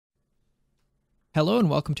Hello and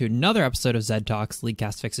welcome to another episode of ZED Talks,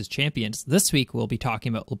 Leaguecast Fixes Champions. This week we'll be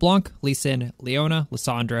talking about Leblanc, Lucian, Leona,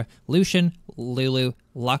 Lissandra, Lucian, Lulu,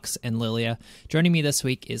 Lux, and Lillia. Joining me this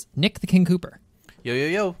week is Nick the King Cooper. Yo, yo,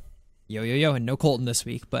 yo. Yo, yo, yo, and no Colton this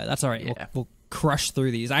week, but that's all right. Yeah. We'll crush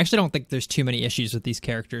through these. I actually don't think there's too many issues with these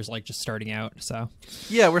characters, like just starting out, so.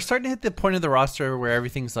 Yeah, we're starting to hit the point of the roster where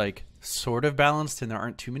everything's like sort of balanced and there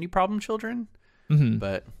aren't too many problem children,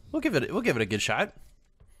 but we'll give it a good shot.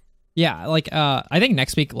 Yeah, I think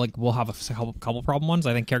next week we'll have a couple problem ones.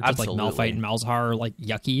 I think characters Absolutely. like Malphite and Malzahar are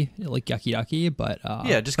yucky, but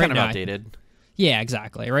yeah, just right kind of now, outdated. Yeah,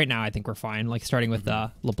 exactly. Right now I think we're fine. Like starting with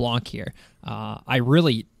Leblanc here. I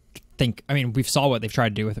really think we saw what they've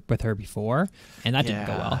tried to do with her before, and that didn't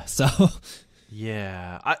go well. So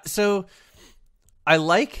yeah, so I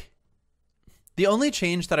like. The only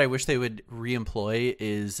change that I wish they would re-employ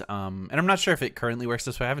is, and I'm not sure if it currently works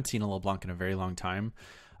this way. I haven't seen a LeBlanc in a very long time.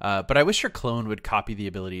 But I wish her clone would copy the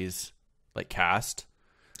abilities like cast.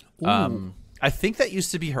 I think that used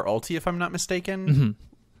to be her ulti, if I'm not mistaken.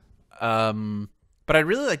 But I'd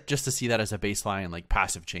really like just to see that as a baseline, like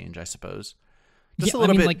passive change, I suppose. Just a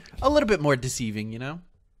little bit more deceiving, you know.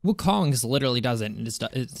 Wukong's literally doesn't. It's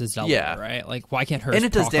double, yeah. Right? Like, why can't hers and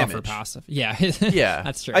it does proc off damage. her passive? Yeah, yeah,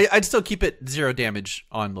 that's true. I'd still keep it 0 damage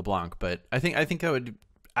on LeBlanc, but I think that would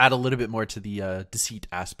add a little bit more to the deceit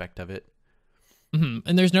aspect of it.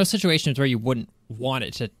 And there's no situations where you wouldn't want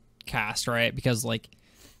it to cast, right? Because it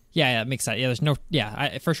makes sense. Yeah, there's no,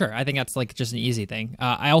 for sure. I think that's just an easy thing.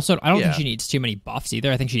 I don't think she needs too many buffs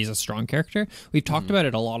either. I think she's a strong character. We've talked about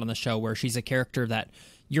it a lot on the show where she's a character that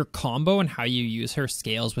your combo and how you use her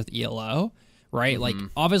scales with ELO, right? Like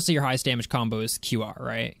obviously your highest damage combo is QR,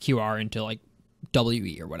 right? QR into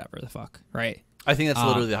WE or whatever the fuck, right? I think that's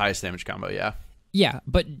literally the highest damage combo. Yeah. Yeah,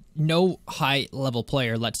 but no high level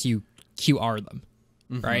player lets you QR them,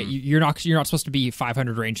 right? You're not supposed to be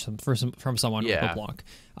 500 range from someone with LeBlanc.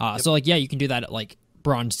 So you can do that at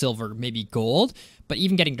bronze, silver, maybe gold, but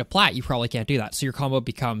even getting to plat, you probably can't do that. So your combo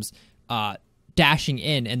becomes dashing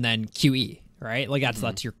in and then QE, right?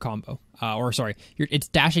 That's your combo. It's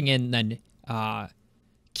dashing in then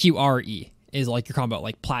QRE is your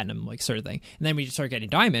combo, platinum, sort of thing. And then when you start getting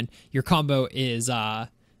diamond, your combo is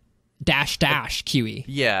dash QE.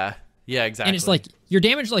 Yeah. Yeah, exactly. And it's your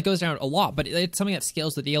damage goes down a lot, but it's something that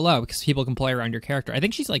scales with ELO because people can play around your character. I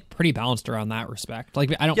think she's pretty balanced around that respect. I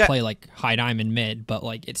don't play high diamond mid, but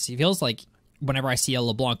it feels like whenever I see a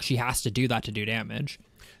LeBlanc, she has to do that to do damage.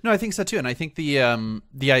 No, I think so too, and I think the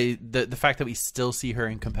fact that we still see her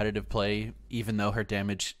in competitive play, even though her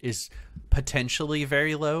damage is potentially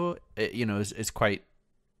very low, is quite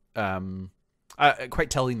quite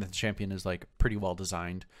telling that the champion is pretty well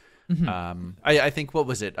designed. I think what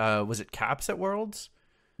was it? Was it Caps at Worlds?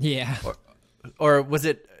 Yeah. Or was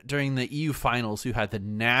it during the EU finals who had the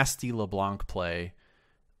nasty LeBlanc play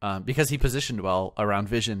because he positioned well around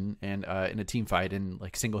Vision and in a team fight and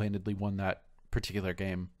single-handedly won that particular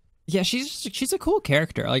game. Yeah, she's a cool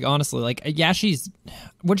character. Honestly, she's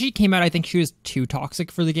when she came out, I think she was too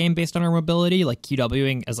toxic for the game based on her mobility.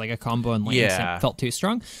 QWing as a combo and lane felt too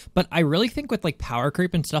strong. But I really think with power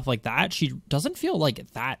creep and stuff like that, she doesn't feel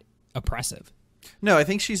that oppressive. No, I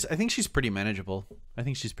think she's pretty manageable.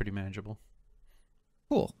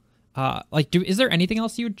 Cool. Is there anything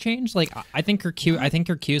else you would change? I think her Q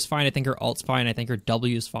is fine. I think her ult's fine. I think her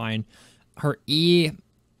W is fine. Her E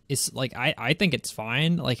is I think it's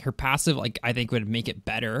fine. Her passive I think would make it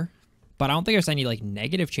better. But I don't think there's any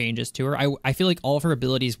negative changes to her. I feel all of her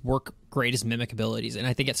abilities work great as mimic abilities, and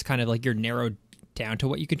I think it's kind of you're narrowed down to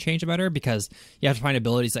what you can change about her because you have to find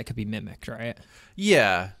abilities that could be mimicked, right?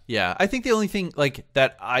 Yeah. I think the only thing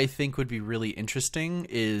that I think would be really interesting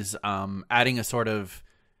is adding a sort of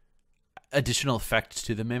additional effect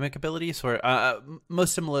to the mimic ability,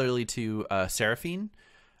 most similarly to Seraphine.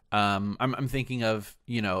 I'm thinking of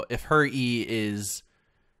if her E is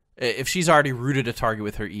if she's already rooted a target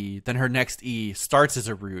with her E, then her next E starts as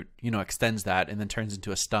a root, extends that and then turns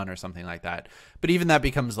into a stun or something like that. But even that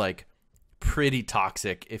becomes pretty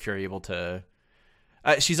toxic if you're able to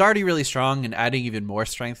she's already really strong, and adding even more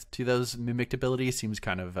strength to those mimicked abilities seems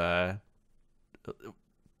kind of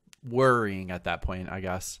worrying at that point, I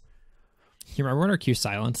guess. You remember when her Q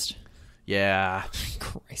silenced? Yeah.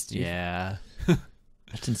 Christ, dude. Yeah.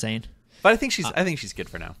 That's insane. But I think she's good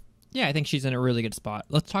for now. Yeah, I think she's in a really good spot.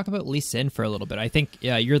 Let's talk about Lucian for a little bit. I think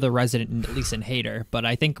you're the resident Lucian hater, but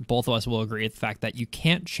I think both of us will agree with the fact that you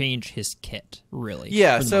can't change his kit, really.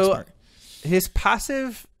 Yeah, so his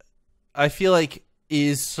passive, I feel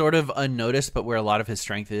is sort of unnoticed, but where a lot of his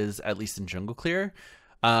strength is, at least in jungle clear.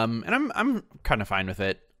 And I'm kind of fine with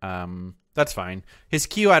it. That's fine. His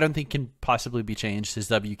Q I don't think can possibly be changed. His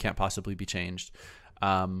W can't possibly be changed.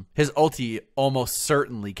 His ulti almost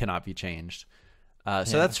certainly cannot be changed.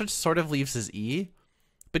 So that sort of leaves his E.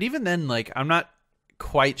 But even then, like, I'm not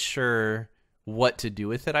quite sure what to do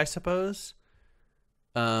with it, I suppose.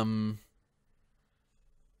 I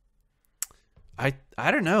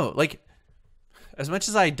don't know. Like, as much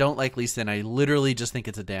as I don't like Lee Sin, I literally just think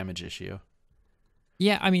it's a damage issue.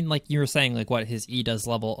 Yeah, I mean, like you were saying, like what his E does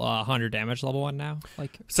level 100 damage level 1 now.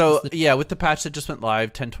 Like, so yeah, with the patch that just went live,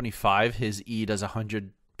 1025, his E does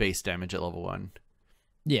 100 base damage at level 1.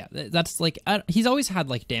 Yeah, that's like he's always had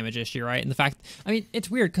like damage issue, right? And the fact, I mean, it's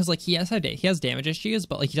weird because like he has damage issues,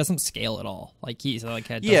 but like he doesn't scale at all. Like he's like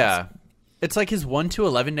it's like his 1 to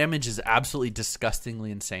 11 damage is absolutely disgustingly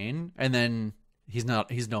insane, and then he's no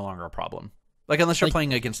longer a problem. Like unless you're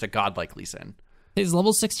playing against a god like Lee Sin. His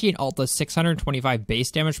level 16 ult does 625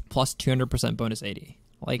 base damage plus 200% bonus 80.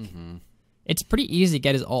 Like, it's pretty easy to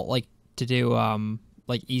get his ult like to do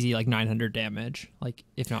like easy like 900 damage, like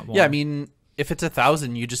if not more. Yeah, I mean, if it's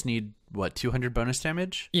 1,000, you just need what 200 bonus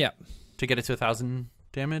damage. Yeah, to get it to 1,000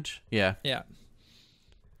 damage. Yeah.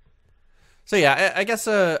 So yeah, I guess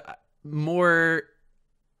more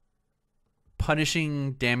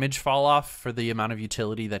punishing damage fall off for the amount of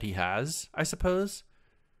utility that he has, I suppose.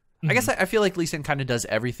 I guess I feel like Lee Sin kind of does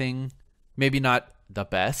everything. Maybe not the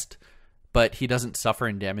best, but he doesn't suffer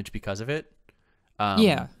in damage because of it.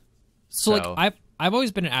 So like I've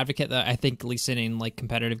always been an advocate that I think Lee Sin in like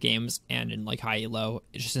competitive games and in like high elo,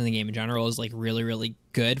 just in the game in general, is like really, really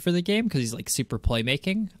good for the game because he's like super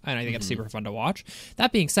playmaking, and I think it's super fun to watch.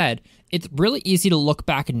 That being said, it's really easy to look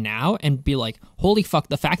back now and be like, holy fuck,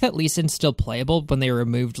 the fact that Lee Sin's still playable when they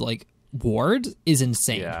removed like wards is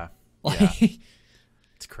insane. Yeah. Like,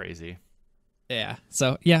 it's crazy. Yeah.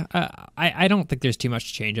 So yeah, I don't think there's too much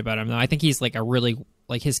to change about him though. I think he's like a really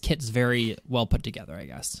like his kit's very well put together, I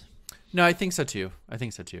guess. No, I think so too.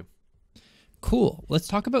 Cool. Let's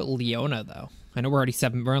talk about Leona though. I know we're only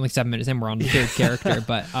 7 minutes in. We're on the third character,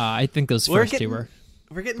 but I think those first two were.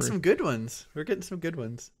 We're getting some good ones.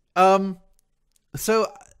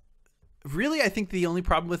 So really, I think the only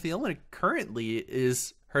problem with Leona currently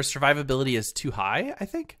is her survivability is too high, I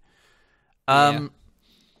think.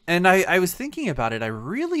 And I was thinking about it. I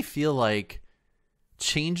really feel like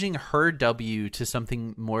changing her W to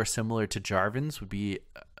something more similar to Jarvan's would be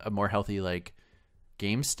a more healthy like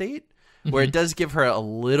game state, where it does give her a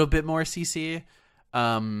little bit more CC.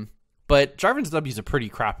 But Jarvan's W is a pretty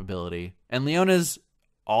crap ability, and Leona's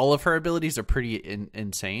all of her abilities are pretty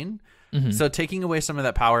insane. So taking away some of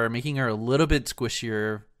that power, making her a little bit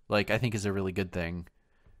squishier, like I think is a really good thing.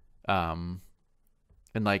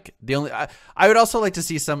 And like the only, I would also like to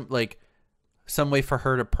see some way for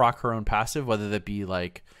her to proc her own passive, whether that be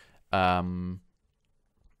like,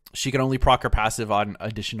 she can only proc her passive on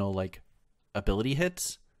additional like ability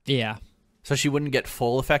hits. Yeah. So she wouldn't get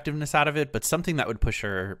full effectiveness out of it, but something that would push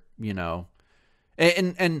her, you know,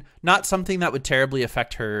 and not something that would terribly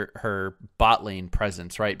affect her bot lane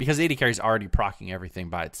presence, right? Because AD carry is already procking everything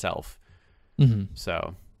by itself.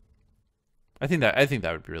 So I think that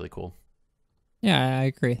would be really cool. Yeah, I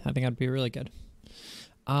agree. I think that'd be really good.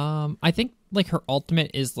 I think like her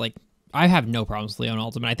ultimate is like, I have no problems with Leona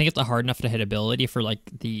ultimate. I think it's a hard enough to hit ability for like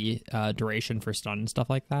the duration for stun and stuff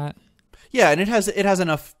like that. Yeah, and it has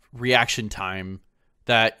enough reaction time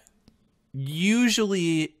that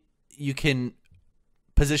usually you can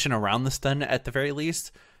position around the stun at the very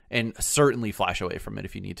least, and certainly flash away from it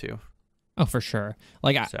if you need to. Oh, for sure.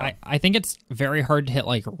 Like I think it's very hard to hit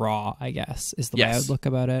like raw, I guess, is the way I would look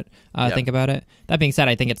about it. Think about it. That being said,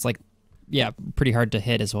 I think it's like, yeah, pretty hard to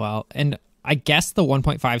hit as well. And I guess the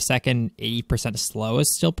 1.5 second 80% slow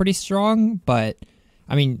is still pretty strong, but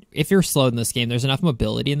I mean, if you're slow in this game, there's enough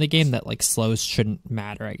mobility in the game that like slows shouldn't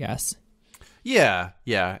matter, I guess. Yeah.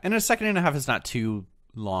 And a second and a half is not too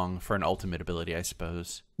long for an ultimate ability, I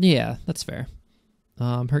suppose. Yeah, that's fair.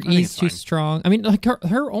 Her E is too strong. I mean, like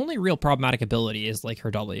her only real problematic ability is like her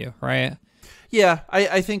W, right? Yeah,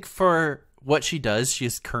 I think for what she does, she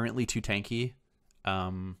is currently too tanky.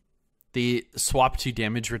 The swap to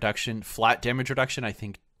damage reduction, flat damage reduction, I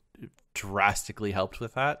think drastically helped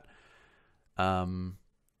with that.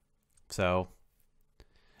 So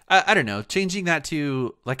I don't know, changing that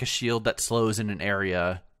to like a shield that slows in an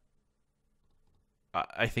area,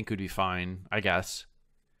 I think would be fine, I guess.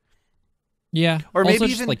 Yeah. Or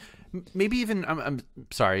maybe even I'm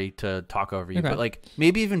sorry to talk over you, but like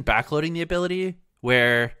maybe even backloading the ability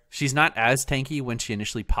where she's not as tanky when she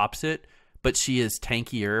initially pops it, but she is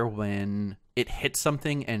tankier when it hits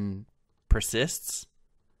something and persists.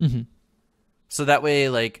 So that way,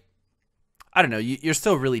 like, I don't know, you're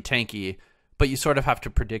still really tanky, but you sort of have to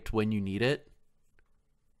predict when you need it,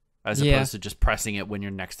 as opposed to just pressing it when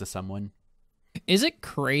you're next to someone. Is it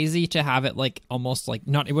crazy to have it like almost like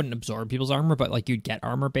not? It wouldn't absorb people's armor, but like you'd get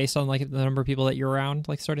armor based on like the number of people that you're around,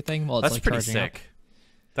 like sort of thing. Well, it's that's like pretty charging sick. Up.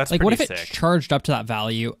 That's like pretty what if sick. it charged up to that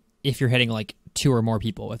value if you're hitting like 2 or more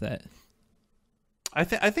people with it? I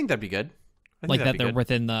think that'd be good. Like that they're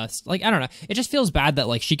within the, like, I don't know. It just feels bad that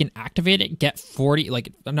like she can activate it, get 40,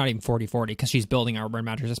 like not even 40-40 because she's building armor and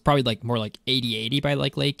matches. It's probably like more like 80-80 by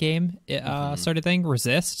like late game sort of thing.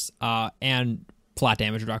 Resists and flat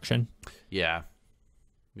damage reduction. Yeah.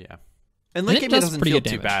 And late game it doesn't feel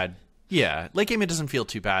too bad. Yeah, late game it doesn't feel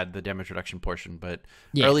too bad, the damage reduction portion, but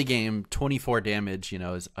early game 24 damage,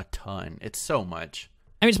 is a ton. It's so much.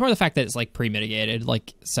 I mean, it's more the fact that it's like pre-mitigated,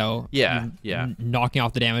 like so. Yeah. Knocking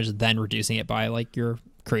off the damage, then reducing it by like your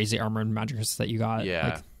crazy armor and magic resist that you got.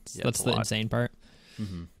 Yeah, that's the insane part.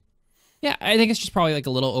 Mm-hmm. Yeah, I think it's just probably like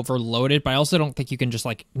a little overloaded, but I also don't think you can just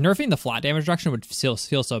like nerfing the flat damage reduction would feel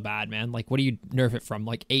so bad, man. Like, what do you nerf it from?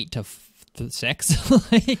 Like 8 to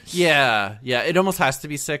 6? Like, yeah. It almost has to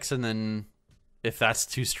be 6, and then if that's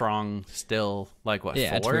too strong, still like what? 4?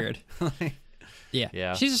 It's weird.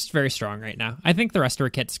 Yeah. She's just very strong right now. I think the rest of her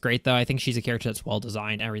kit's great, though. I think she's a character that's well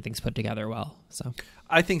designed. Everything's put together well. So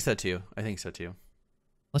I think so too.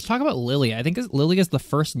 Let's talk about Lillia. I think Lillia is the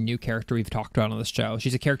first new character we've talked about on this show.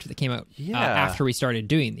 She's a character that came out after we started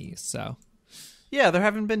doing these. So yeah, there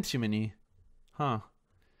haven't been too many, huh?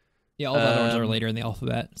 Yeah, all the other ones are later in the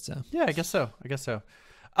alphabet. So yeah, I guess so.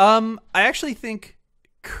 I actually think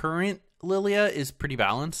current Lillia is pretty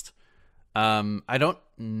balanced. I don't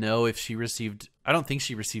know if she received. I don't think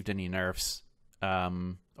she received any nerfs,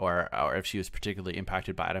 or if she was particularly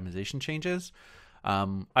impacted by itemization changes.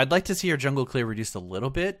 I'd like to see her jungle clear reduced a little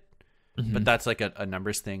bit, but that's like a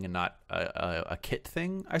numbers thing and not a kit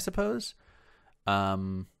thing, I suppose.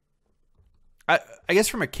 I guess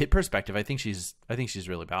from a kit perspective, I think she's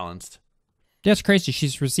really balanced. Yeah, it's crazy.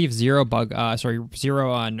 She's received zero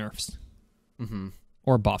nerfs,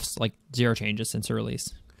 or buffs, like 0 changes since her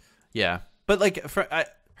release. Yeah, but like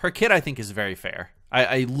her kit, I think is very fair.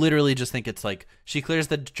 I literally just think it's like she clears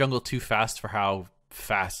the jungle too fast for how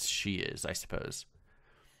fast she is, I suppose.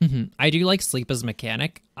 I do like sleep as a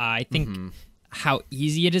mechanic. I think how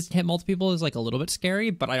easy it is to hit multiple people is like a little bit scary,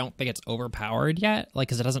 but I don't think it's overpowered yet. Like,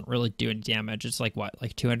 because it doesn't really do any damage. It's like what,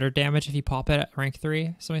 like 200 damage if you pop it at rank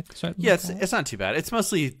 3. Yeah, it's not too bad. It's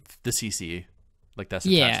mostly the CC, like that's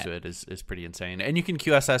attached to it is pretty insane, and you can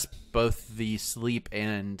QSS both the sleep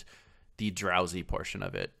and the drowsy portion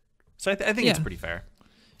of it. So I think it's pretty fair.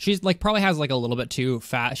 She's like probably has like a little bit too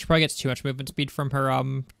fast. She probably gets too much movement speed from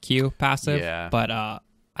her Q passive. Yeah. But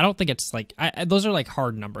I don't think it's like those are like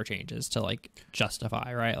hard number changes to like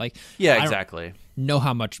justify, right? Like exactly. I don't know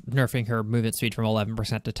how much nerfing her movement speed from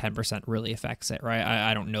 11% to 10% really affects it, right?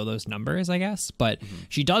 I don't know those numbers, I guess, but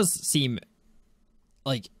she does seem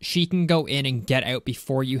like she can go in and get out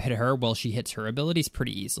before you hit her while she hits her abilities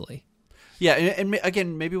pretty easily. Yeah, and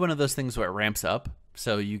again, maybe one of those things where it ramps up,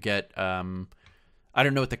 so you get I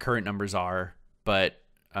don't know what the current numbers are, but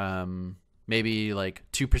maybe like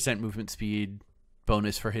 2% movement speed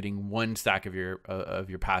bonus for hitting 1 stack of your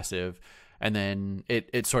passive, and then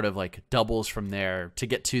it sort of like doubles from there to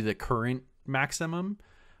get to the current maximum.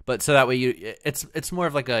 But so that way it's more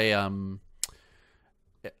of like a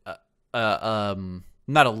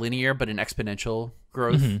not a linear but an exponential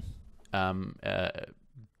growth,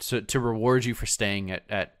 to reward you for staying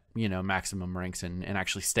at maximum ranks and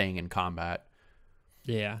actually staying in combat.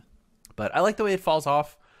 Yeah. But I like the way it falls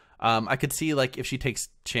off. I could see like if she takes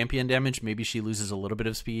champion damage, maybe she loses a little bit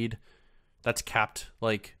of speed. That's capped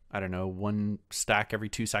like, I don't know, 1 stack every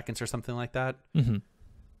 2 seconds or something like that.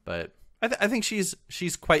 But I think she's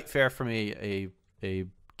quite fair from a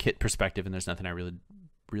kit perspective, and there's nothing I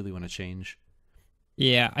really want to change.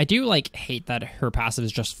 Yeah, I do like hate that her passive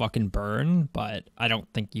is just fucking burn, but I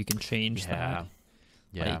don't think you can change that.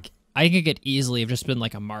 Yeah. Like, I think it could easily have just been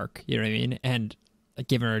like a mark, you know what I mean? And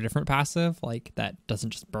given her a different passive, like that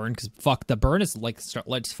doesn't just burn, because fuck, the burn is like it's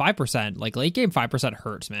 5%. Like late game 5%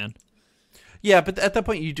 hurts, man. Yeah, but at that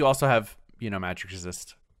point you do also have magic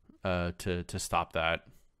resist to stop that.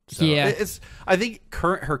 So yeah, I think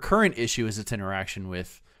her current issue is its interaction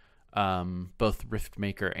with both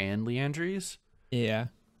Riftmaker and Liandry's. Yeah.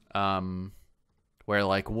 Where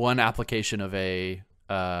like one application of a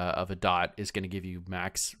dot is going to give you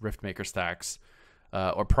max Riftmaker stacks,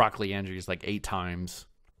 or proc Liandry's like 8 times.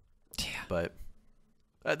 Yeah. But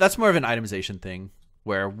that's more of an itemization thing,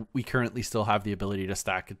 where we currently still have the ability to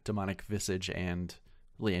stack Demonic Visage and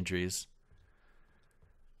Liandry's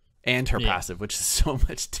and her passive, which is so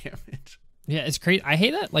much damage. Yeah, it's crazy. I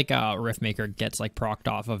hate that like Riftmaker gets like procced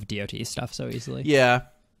off of DOT stuff so easily. Yeah.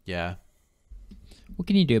 What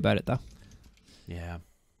can you do about it though? Yeah.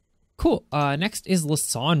 Cool. Next is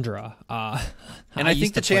Lissandra. And I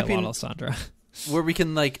think the champion Lissandra, where we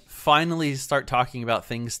can like finally start talking about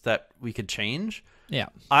things that we could change. Yeah.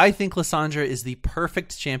 I think Lissandra is the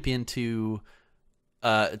perfect champion to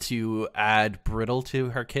add brittle to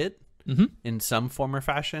her kit in some form or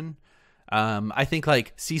fashion. I think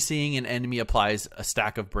like CCing an enemy applies a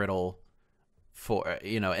stack of brittle for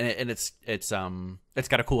and it's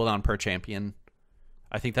got a cooldown per champion.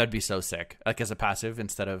 I think that'd be so sick, like as a passive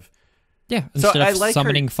instead of instead of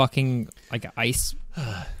summoning fucking like ice.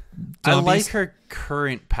 I like her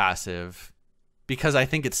current passive because I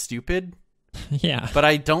think it's stupid. Yeah, but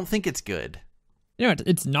I don't think it's good.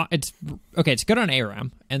 It's not. It's okay. It's good on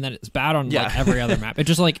ARAM, and then it's bad on like every other map. It's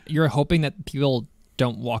just like you're hoping that people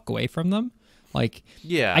don't walk away from them. Like,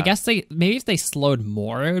 I guess maybe if they slowed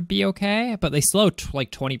more, it would be okay. But they slowed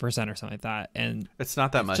like 20% or something like that, and it's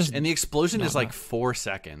not that much. And the explosion is like 4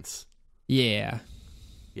 seconds. Yeah.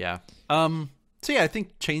 So I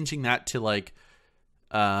think changing that to like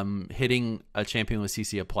hitting a champion with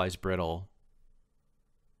CC applies brittle.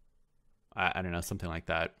 I don't know, something like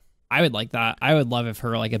that. I would like that. I would love if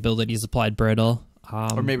her like abilities applied brittle.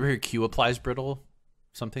 Or maybe her Q applies brittle,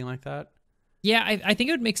 something like that. Yeah, I think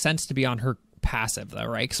it would make sense to be on her passive though,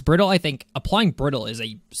 right? Because brittle, I think applying brittle is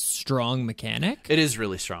a strong mechanic. It is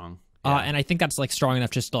really strong. And I think that's like strong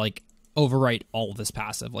enough just to like overwrite all of this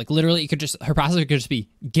passive. Like literally, her passive could just be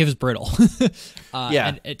gives brittle.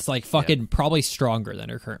 And it's like fucking probably stronger than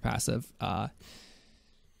her current passive.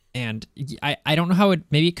 And I don't know how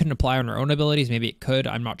maybe it couldn't apply on her own abilities. Maybe it could.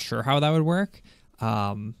 I'm not sure how that would work.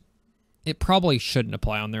 It probably shouldn't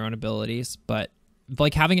apply on their own abilities, but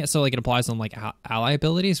like having it so like it applies on like ally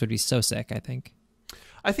abilities would be so sick. I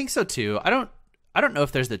think so too. I don't know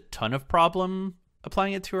if there's a ton of problem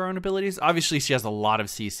applying it to her own abilities. Obviously, she has a lot of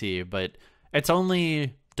CC, but it's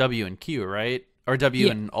only W and Q, right? Or W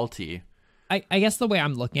and ulti. I guess the way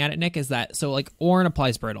I'm looking at it, Nick, is that so like Ornn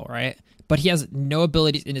applies brittle, right? But he has no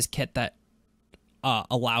abilities in his kit that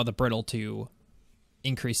allow the brittle to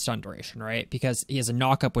increase stun duration, right? Because he has a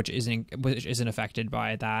knockup which isn't affected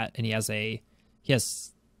by that, and he has two knockups. He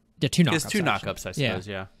has two knockups, I suppose.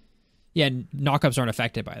 Yeah, knockups aren't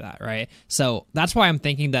affected by that, right? So that's why I'm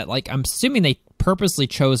thinking that, like, I'm assuming they purposely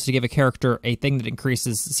chose to give a character a thing that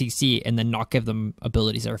increases CC and then not give them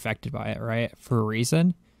abilities that are affected by it, right? For a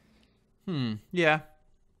reason. Yeah.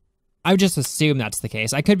 I would just assume that's the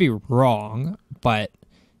case. I could be wrong, but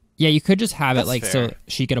yeah, you could just have it like fair. So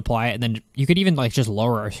she could apply it, and then you could even like just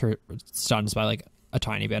lower her stuns by like a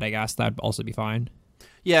tiny bit. I guess that'd also be fine.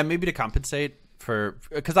 Yeah, maybe to compensate for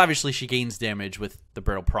because obviously she gains damage with the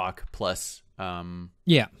brittle proc plus. So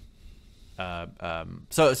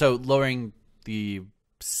lowering the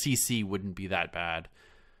CC wouldn't be that bad.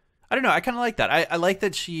 I don't know. I kind of like that. I like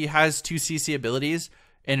that she has 2 CC abilities,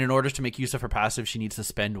 and in order to make use of her passive, she needs to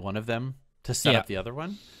spend one of them to set up the other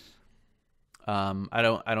one. I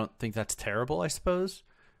don't think that's terrible, I suppose.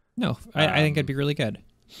 No, I think it'd be really good.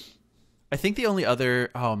 I think the only other...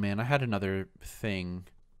 Oh, man, I had another thing,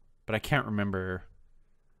 but I can't remember.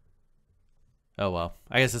 Oh, well.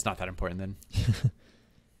 I guess it's not that important then.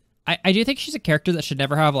 I do think she's a character that should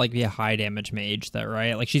never have like be a high damage mage, though,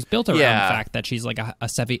 right? Like she's built around the fact that she's like a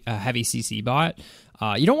heavy CC bot.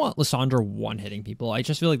 You don't want Lissandra one-hitting people. I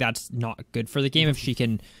just feel like that's not good for the game. If she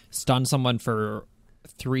can stun someone for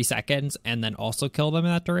 3 seconds and then also kill them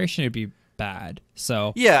in that duration, it'd be bad.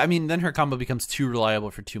 So yeah, I mean, then her combo becomes too reliable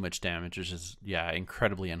for too much damage, which is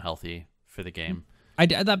incredibly unhealthy for the game.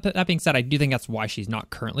 That being said, I do think that's why she's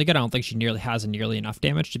not currently good. I don't think she has nearly enough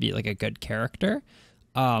damage to be like a good character.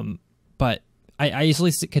 But I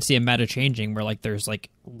easily could see a meta changing where like there's like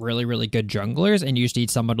really, really good junglers and you just need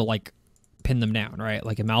someone to like pin them down, right?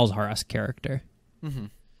 Like a Malzahar-esque character. Mm-hmm.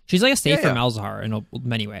 She's like a safer Malzahar in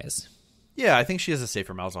many ways. Yeah, I think she is a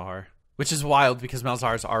safer Malzahar, which is wild because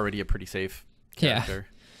Malzahar is already a pretty safe character.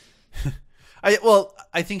 Yeah.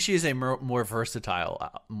 I think she is a more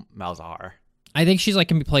versatile Malzahar. I think she's like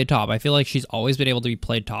can be played top. I feel like she's always been able to be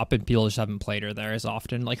played top, and people just haven't played her there as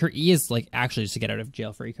often. Like her E is like actually just a get out of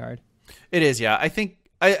jail free card. It is, yeah. I think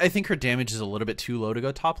her damage is a little bit too low to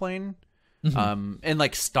go top lane, and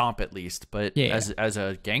like stomp at least. But as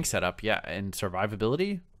a gank setup, and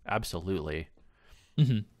survivability, absolutely.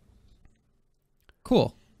 Mm-hmm.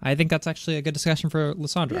 Cool. I think that's actually a good discussion for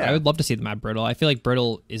Lissandra. Yeah. I would love to see them add brittle. I feel like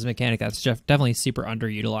brittle is a mechanic that's definitely super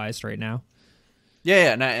underutilized right now.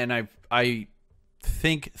 Yeah, and I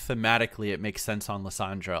think thematically it makes sense on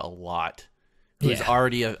Lissandra a lot. who's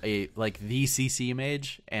already a like the CC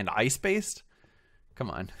mage and ice based. Come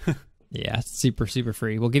on. Yeah, super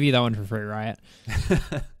free. We'll give you that one for free, Riot.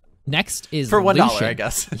 Next is for $1, Lucian. I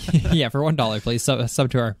guess. Yeah, for $1, please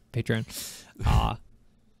sub to our Patreon.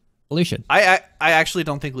 Lucian. I actually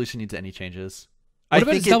don't think Lucian needs any changes. What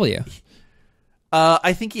about his W?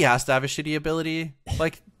 I think he has to have a shitty ability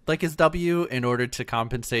like his W in order to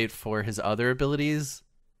compensate for his other abilities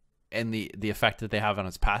and the effect that they have on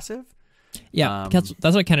his passive. Yeah,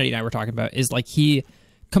 that's what Kennedy and I were talking about. Is like he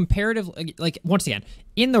comparatively, like once again,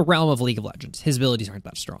 in the realm of League of Legends, his abilities aren't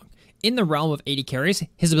that strong. In the realm of AD carries,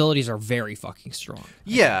 his abilities are very fucking strong.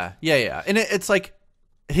 Yeah. And it's like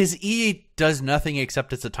his E does nothing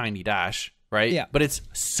except it's a tiny dash, right? Yeah. But it's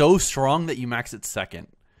so strong that you max it second.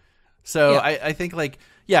 So yeah. I think like,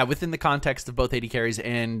 yeah, within the context of both AD carries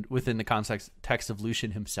and within the context of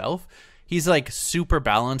Lucian himself, he's like super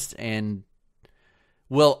balanced and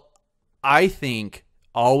will, I think,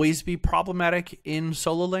 always be problematic in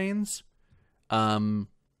solo lanes.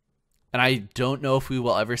 And I don't know if we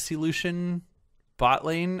will ever see Lucian bot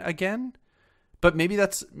lane again, but maybe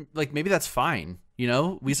that's fine. You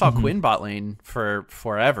know, we saw Quinn bot lane for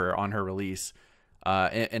forever on her release,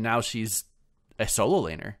 and now she's a solo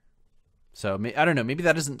laner. So I don't know. Maybe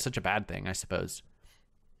that isn't such a bad thing, I suppose.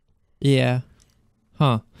 Yeah.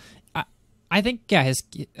 Huh. I think, yeah,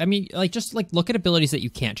 just look at abilities that you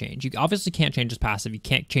can't change. You obviously can't change his passive. You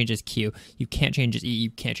can't change his Q. You can't change his E. You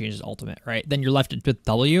can't change his ultimate, right? Then you're left with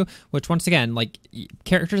W, which once again, like,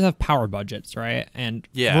 characters have power budgets, right? And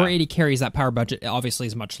for AD carries, that power budget obviously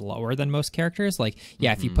is much lower than most characters. Like,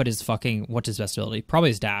 yeah, if you put his what's his best ability? Probably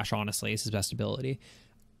his dash, honestly, is his best ability.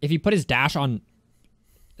 If you put his dash on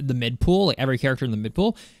the mid pool, like every character in the mid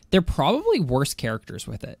pool, they're probably worse characters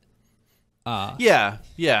with it. Yeah.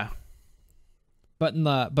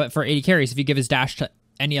 But for AD carries, if you give his dash to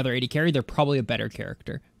any other AD carry, they're probably a better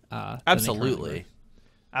character. Absolutely.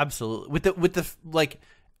 With the like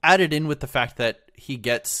added in with the fact that he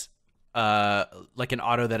gets like an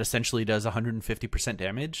auto that essentially does 150%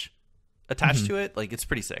 damage attached to it, like it's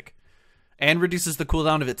pretty sick, and reduces the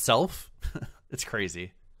cooldown of itself. It's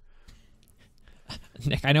crazy.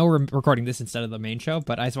 Nick, I know we're recording this instead of the main show,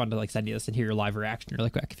 but I just wanted to like send you this and hear your live reaction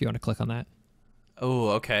really quick. If you want to click on that. Oh,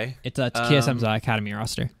 okay. It's TSM's Academy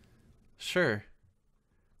roster. Sure.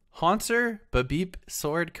 Haunter, Babip,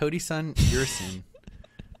 Sword, Cody Sun, Urson.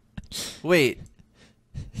 Wait,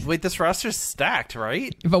 this roster's stacked,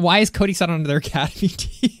 right? But why is Cody Sun on their Academy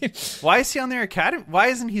team? Why is he on their Academy? Why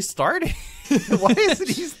isn't he starting? Why isn't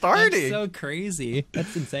he starting? That's so crazy.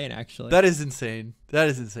 That's insane, actually. That is insane.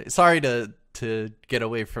 Sorry to get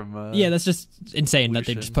away from... yeah, that's just insane that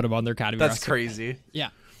they just put him on their Academy roster. That's crazy.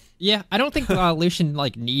 Yeah, I don't think Lucian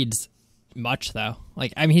like needs much though.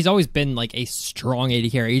 Like, I mean, he's always been like a strong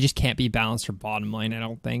AD carry. He just can't be balanced for bottom lane. I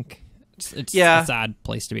don't think it's a sad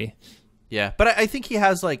place to be. Yeah, but I think he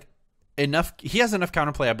has like enough. He has enough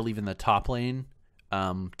counterplay, I believe, in the top lane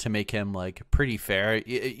to make him like pretty fair.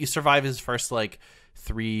 You survive his first like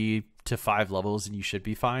 3 to 5 levels, and you should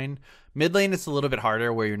be fine. Mid lane, it's a little bit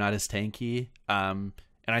harder where you're not as tanky. And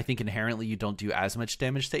I think inherently you don't do as much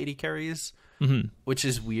damage to AD carries. Which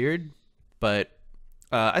is weird, but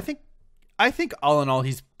I think all in all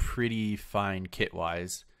he's pretty fine kit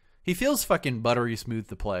wise. He feels fucking buttery smooth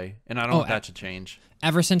to play, and I don't know if that should change.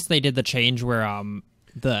 Ever since they did the change where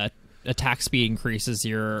the attack speed increases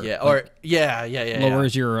your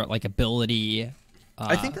lowers your like ability.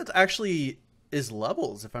 I think that's actually is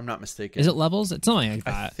levels, if I'm not mistaken. Is it levels? It's something like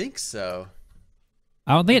that. I think so.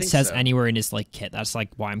 I don't think it says anywhere in his like kit. That's like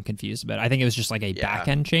why I'm confused about it. I think it was just like a back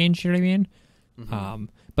end change. You know what I mean?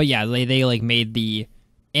 But yeah, they like made the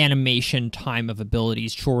animation time of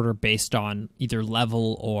abilities shorter based on either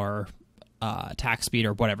level or attack speed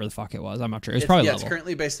or whatever the fuck it was. I'm not sure. It's probably level. It's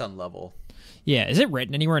currently based on level. Yeah, is it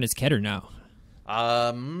written anywhere in his kit or no?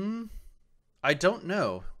 I don't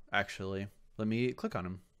know actually. Let me click on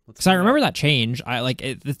him. Because I remember that change. I like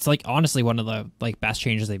it's like honestly one of the like best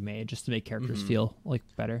changes they've made just to make characters feel like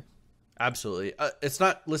better. Absolutely. It's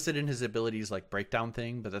not listed in his abilities like breakdown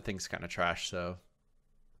thing, but that thing's kind of trash. So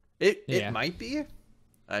it might be.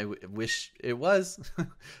 I wish it was.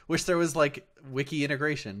 Wish there was like wiki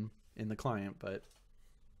integration in the client, but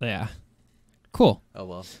yeah, cool. Oh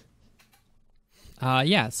well.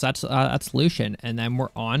 Yeah. So that's Lucian, and then we're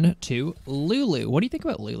on to Lulu. What do you think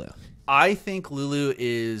about Lulu? I think Lulu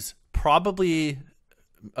is probably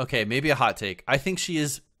okay. Maybe a hot take. I think she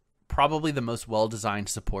is probably the most well-designed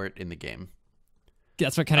support in the game.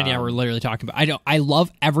 That's what Kennedy and I were literally talking about. I love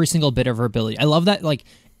every single bit of her ability. I love that like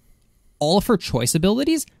all of her choice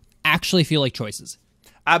abilities actually feel like choices.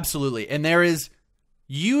 Absolutely. And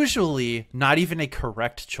usually not even a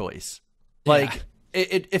correct choice. Like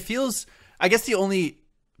it feels, I guess the only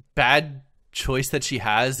bad choice that she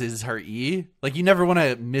has is her E. Like you never want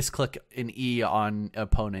to misclick an E on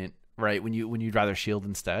opponent, right? When you'd rather shield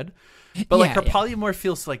instead. But like her polymorph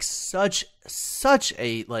feels like such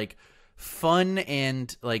a like fun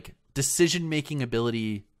and like decision making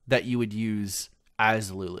ability that you would use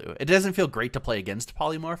as Lulu. It doesn't feel great to play against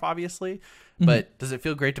polymorph, obviously, but does it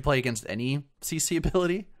feel great to play against any CC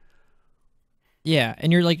ability? Yeah,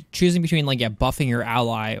 and you're like choosing between like buffing your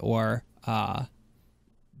ally or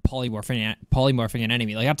polymorphing an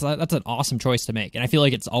enemy. Like that's an awesome choice to make, and I feel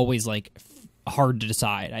like it's always like hard to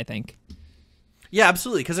decide, I think. Yeah,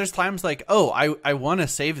 absolutely, because there's times like, oh, I want to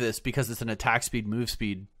save this because it's an attack speed, move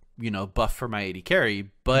speed, buff for my AD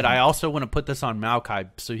carry, but I also want to put this on Maokai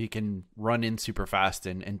so he can run in super fast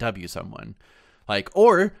and W someone. Like,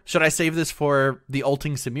 or should I save this for the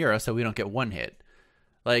ulting Samira so we don't get one hit?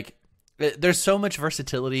 Like, there's so much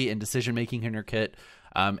versatility and decision making in her kit,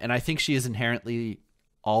 and I think she is inherently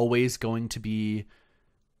always going to be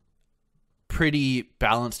pretty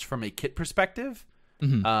balanced from a kit perspective.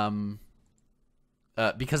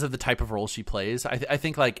 Because of the type of role she plays. I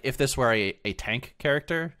think like if this were a tank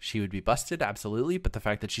character, she would be busted, absolutely. But the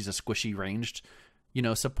fact that she's a squishy ranged,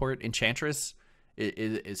 support enchantress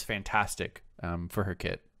is fantastic for her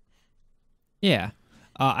kit. Yeah.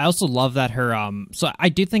 I also love that her so I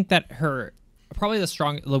do think that her probably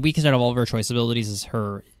the weakest out of all of her choice abilities is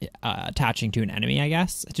her attaching to an enemy, I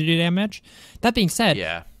guess, to do damage. That being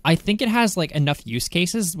said, I think it has like enough use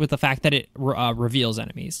cases with the fact that it reveals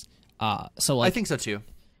enemies. So like, I think so too.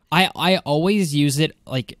 I always use it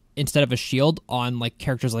like instead of a shield on like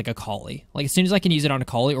characters like a Kali. Like as soon as I can use it on a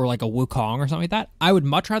Kali or like a Wukong or something like that, I would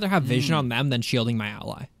much rather have vision on them than shielding my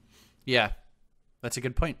ally. Yeah, that's a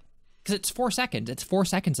good point. Because it's 4 seconds. It's 4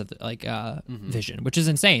 seconds of like vision, which is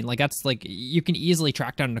insane. Like that's like you can easily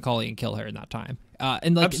track down a Kali and kill her in that time.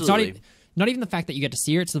 And like absolutely. It's not even the fact that you get to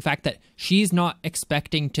see her, it's the fact that she's not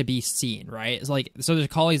expecting to be seen, right? It's like, so there's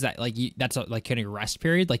Collies that like that's like kind of rest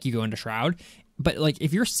period, like you go into Shroud, but like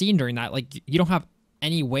if you're seen during that, like you don't have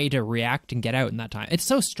any way to react and get out in that time. It's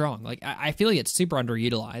so strong. Like I feel like it's super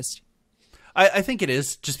underutilized. I think it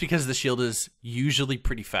is, just because the shield is usually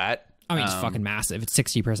pretty fat. I mean, it's fucking massive. It's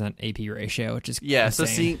 60% AP ratio, which is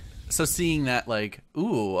insane. So seeing that, like,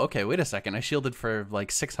 ooh, okay, wait a second, I shielded for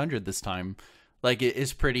like 600 this time. Like it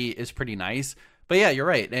is pretty nice. But yeah, you're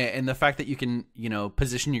right. And the fact that you can,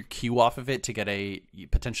 position your Q off of it to get a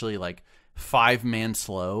potentially like 5-man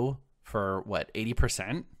slow for what,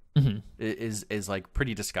 80% is like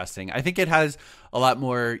pretty disgusting. I think it has a lot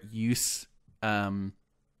more use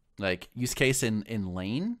case in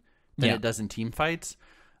lane than it does in team fights.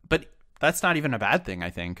 But that's not even a bad thing, I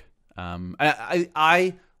think.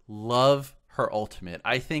 I love her ultimate.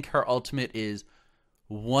 I think her ultimate is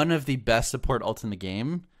one of the best support ults in the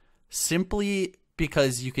game, simply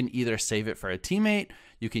because you can either save it for a teammate,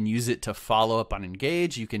 you can use it to follow up on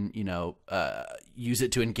engage, you can use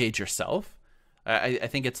it to engage yourself. I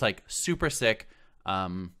think it's like super sick.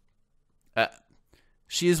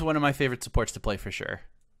 She is one of my favorite supports to play for sure.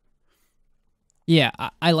 Yeah,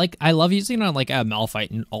 I love using it on like a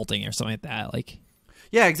Malphite and ulting or something like that. Like,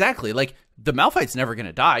 yeah, exactly. Like the Malphite's never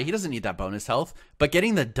gonna die. He doesn't need that bonus health. But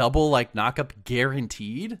getting the double like knockup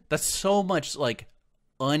guaranteed, that's so much like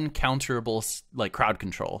uncounterable like crowd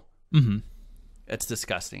control. It's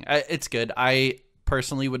disgusting. It's good. I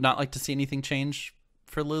personally would not like to see anything change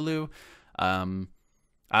for Lulu.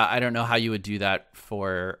 I don't know how you would do that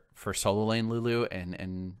for solo lane Lulu,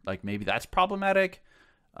 and like maybe that's problematic.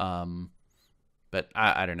 But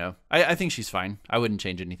I don't know. I think she's fine. I wouldn't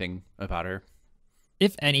change anything about her.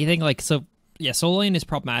 If anything, like, so yeah, solo lane is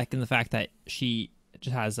problematic in the fact that she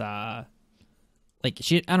just has like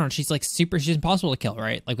I don't know, she's impossible to kill,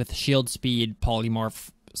 right? Like with shield speed, polymorph,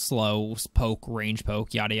 slow poke, range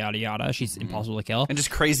poke, yada yada yada. She's impossible to kill. And just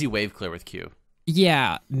crazy wave clear with Q.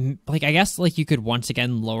 Yeah, like I guess like you could once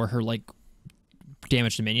again lower her like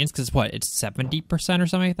damage to minions, because it's 70% or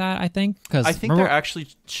something like that, I think. Because I think they're actually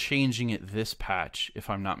changing it this patch, if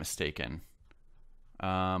I'm not mistaken.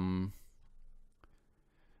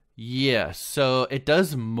 Yeah, so it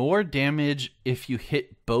does more damage if you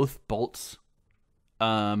hit both bolts.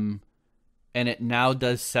 And it now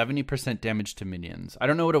does 70% damage to minions. I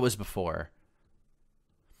don't know what it was before.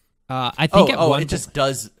 I think it just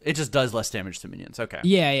does less damage to minions. Okay.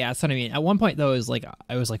 Yeah, that's what I mean. At one point though, it was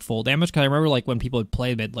like full damage, because I remember like when people would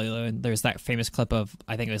play mid Lulu, and there's that famous clip of,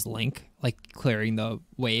 I think it was Link like clearing the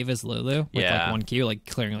wave as Lulu with like 1Q, like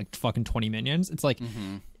clearing like fucking 20 minions. It's like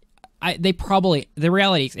they probably, the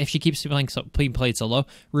reality is if she keeps being played solo,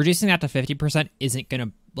 reducing that to 50% isn't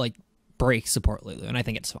gonna like break support Lulu, and I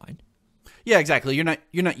think it's fine. Yeah, exactly.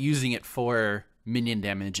 You're not using it for minion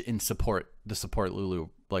damage in the support Lulu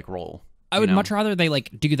like role. I would much rather they like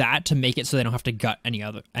do that to make it so they don't have to gut any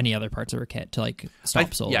other parts of her kit to like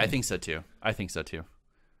stop solo. Yeah, I think so too.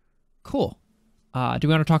 Cool. Do we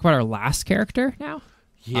want to talk about our last character now?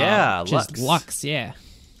 Yeah, Lux. Yeah.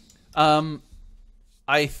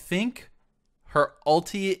 I think her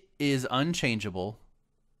ulti is unchangeable.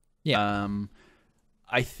 Yeah.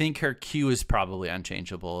 I think her Q is probably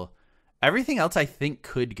unchangeable. Everything else I think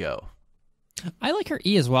could go. I like her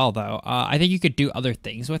E as well, though. I think you could do other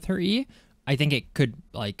things with her E. I think it could,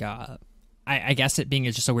 like, I guess it being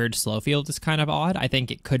just a weird slow field is kind of odd. I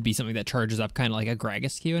think it could be something that charges up kind of like a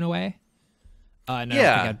Gragas Q in a way. And I don't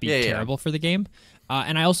think that'd be terrible for the game.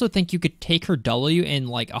 And I also think you could take her W in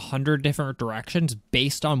like 100 different directions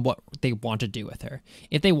based on what they want to do with her.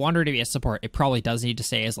 If they want her to be a support, it probably does need to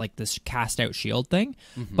stay as like this cast out shield thing.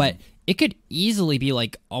 Mm-hmm. But it could easily be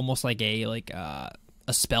like almost like a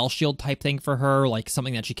spell shield type thing for her, like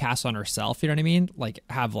something that she casts on herself. You know what I mean? Like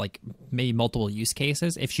have like maybe multiple use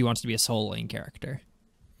cases if she wants to be a solo lane character.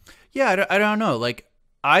 Yeah, I don't know. Like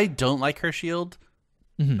I don't like her shield.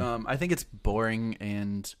 Mm-hmm. I think it's boring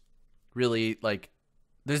and really like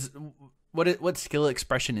there's what skill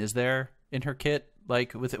expression is there in her kit?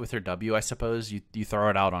 Like with her W, I suppose you throw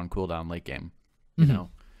it out on cooldown late game. You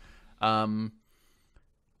know,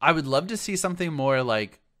 I would love to see something more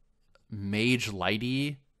like mage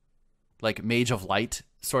lighty, like mage of light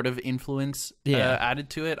sort of influence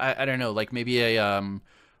added to it. I don't know, like maybe a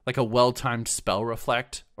well-timed spell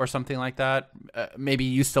reflect or something like that. Maybe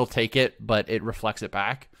you still take it, but it reflects it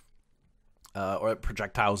back, or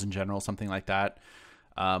projectiles in general, something like that.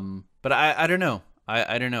 But I don't know.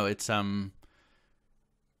 I don't know. It's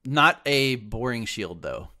not a boring shield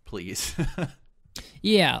though, please.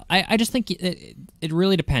 Yeah, I just think it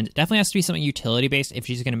really depends. It definitely has to be something utility based if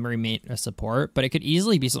she's going to remain a support, but it could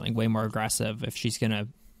easily be something way more aggressive if she's going to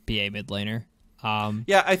be a mid laner.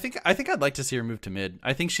 Yeah, I think I'd like to see her move to mid.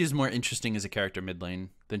 I think she's more interesting as a character mid lane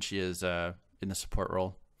than she is in the support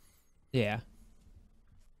role. Yeah.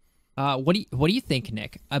 What do you think,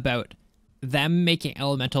 Nick, about them making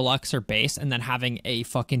Elemental Lux her base and then having a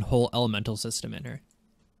fucking whole elemental system in her?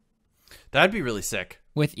 That'd be really sick.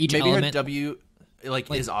 With each maybe element, her W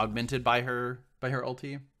like is augmented by her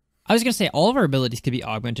ulti. I was gonna say all of her abilities could be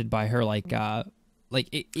augmented by her. I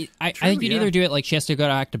think you'd either do it like she has to go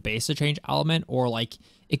back to base to change element, or like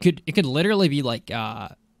it could literally be like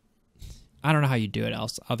I don't know how you do it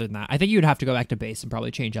else other than that. I think you'd have to go back to base and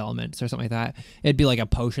probably change elements or something like that. It'd be like a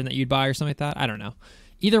potion that you'd buy or something like that. I don't know.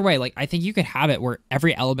 Either way, like I think you could have it where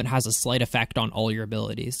every element has a slight effect on all your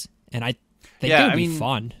abilities, and I think it would be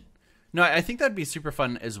fun. No, I think that'd be super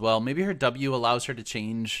fun as well. Maybe her W allows her to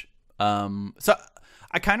change. So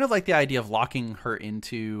I kind of like the idea of locking her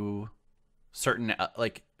into certain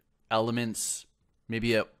like elements,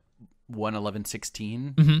 maybe at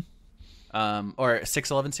 1-11-16, or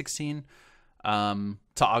 6-11-16,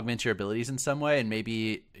 to augment your abilities in some way. And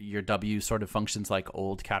maybe your W sort of functions like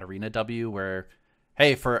old Katarina W, where,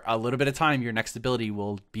 hey, for a little bit of time, your next ability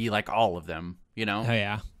will be like all of them, you know? Oh,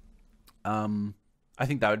 yeah. I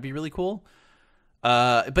think that would be really cool.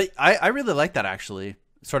 But I really like that, actually,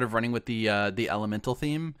 sort of running with the elemental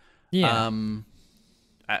theme. Yeah.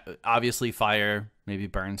 Obviously, fire maybe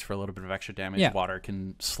burns for a little bit of extra damage. Yeah. Water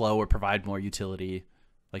can slow or provide more utility,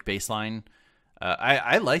 like baseline.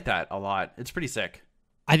 I like that a lot. It's pretty sick.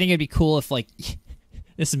 I think it'd be cool if, like,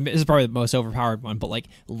 this is probably the most overpowered one, but, like,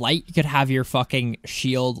 light could have your fucking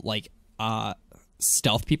shield, like,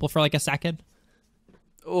 stealth people for, like, a second.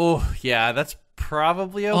 Oh, yeah, that's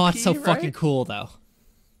probably OP, oh, it's so right? fucking cool, though.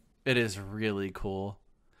 It is really cool.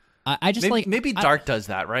 I just maybe Dark does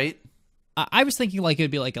that, right? I was thinking like it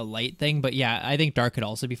would be like a light thing, but yeah, I think Dark could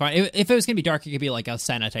also be fine. If it was gonna be Dark, it could be like a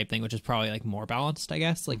Senna type thing, which is probably like more balanced, I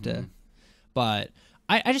guess. But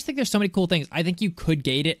I just think there's so many cool things. I think you could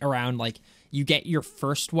gate it around like you get your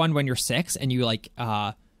first one when you're 6, and you like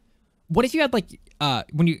what if you had like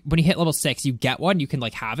when you hit level 6, you get one, you can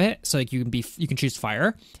like have it, so like you can choose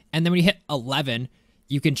fire, and then when you hit 11,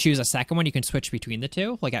 you can choose a second one. You can switch between the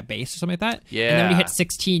two, like at base or something like that. Yeah. And then when you hit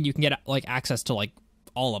 16, you can get like access to like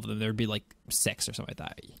all of them. There'd be like 6 or something like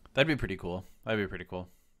that. That'd be pretty cool. Well,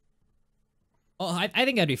 I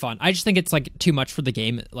think that'd be fun. I just think it's like too much for the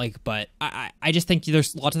game. Like, but I just think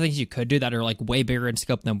there's lots of things you could do that are like way bigger in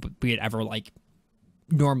scope than we'd ever like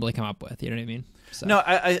normally come up with. You know what I mean? So. No,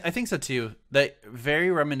 I think so too. That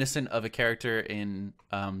very reminiscent of a character in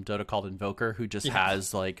Dota called Invoker, who just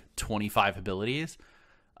has like 25 abilities.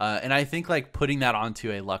 And I think like putting that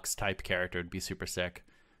onto a Lux type character would be super sick.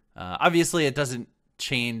 Obviously, it doesn't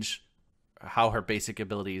change how her basic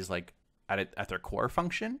abilities like at their core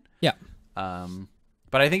function. Yeah.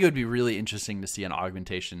 But I think it would be really interesting to see an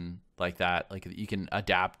augmentation like that. Like you can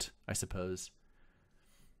adapt, I suppose.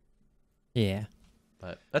 Yeah.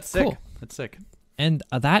 But that's sick. Cool. That's sick. And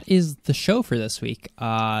that is the show for this week.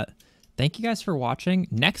 Thank you guys for watching.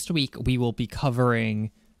 Next week, we will be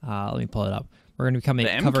covering... let me pull it up. We're going to be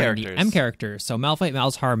covering the M characters. So Malphite,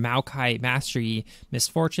 Malzahar, Maokai, Master Yi,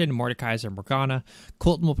 Misfortune, Mordekaiser, Morgana.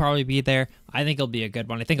 Colton will probably be there. I think it'll be a good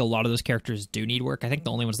one. I think a lot of those characters do need work. I think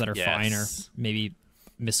the only ones that are fine are maybe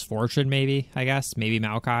Misfortune, maybe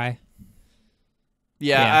Maokai.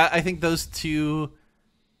 Yeah. I think those two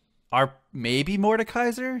are maybe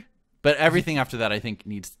Mordekaiser. But everything after that, I think,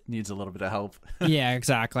 needs a little bit of help. Yeah,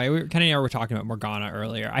 exactly. We were talking about Morgana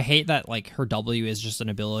earlier. I hate that like her W is just an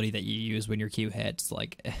ability that you use when your Q hits.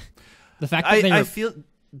 Like the fact that I feel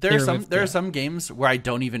there are some games where I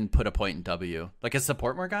don't even put a point in W, like a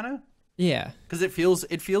support Morgana. Yeah, because it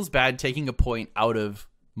feels bad taking a point out of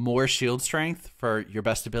more shield strength for your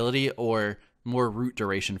best ability or more root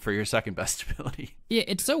duration for your second best ability. Yeah,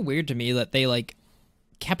 it's so weird to me that they like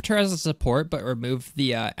kept her as a support but removed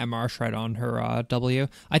the MR shred on her W.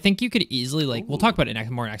 I think you could easily like we'll talk about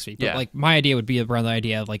it more next week, but like my idea would be around the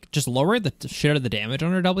idea of like just lower the shit out of the damage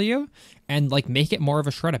on her W and like make it more of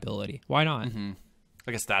a shred ability. Why not?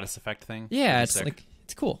 Like a status effect thing. Yeah, it's sick. Like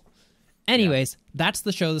it's cool. Anyways, that's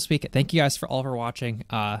the show this week. Thank you guys all for watching.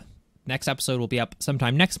 Next episode will be up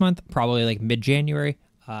sometime next month, probably like mid-January.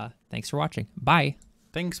 Thanks for watching. Bye.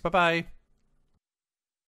 Thanks. Bye-bye.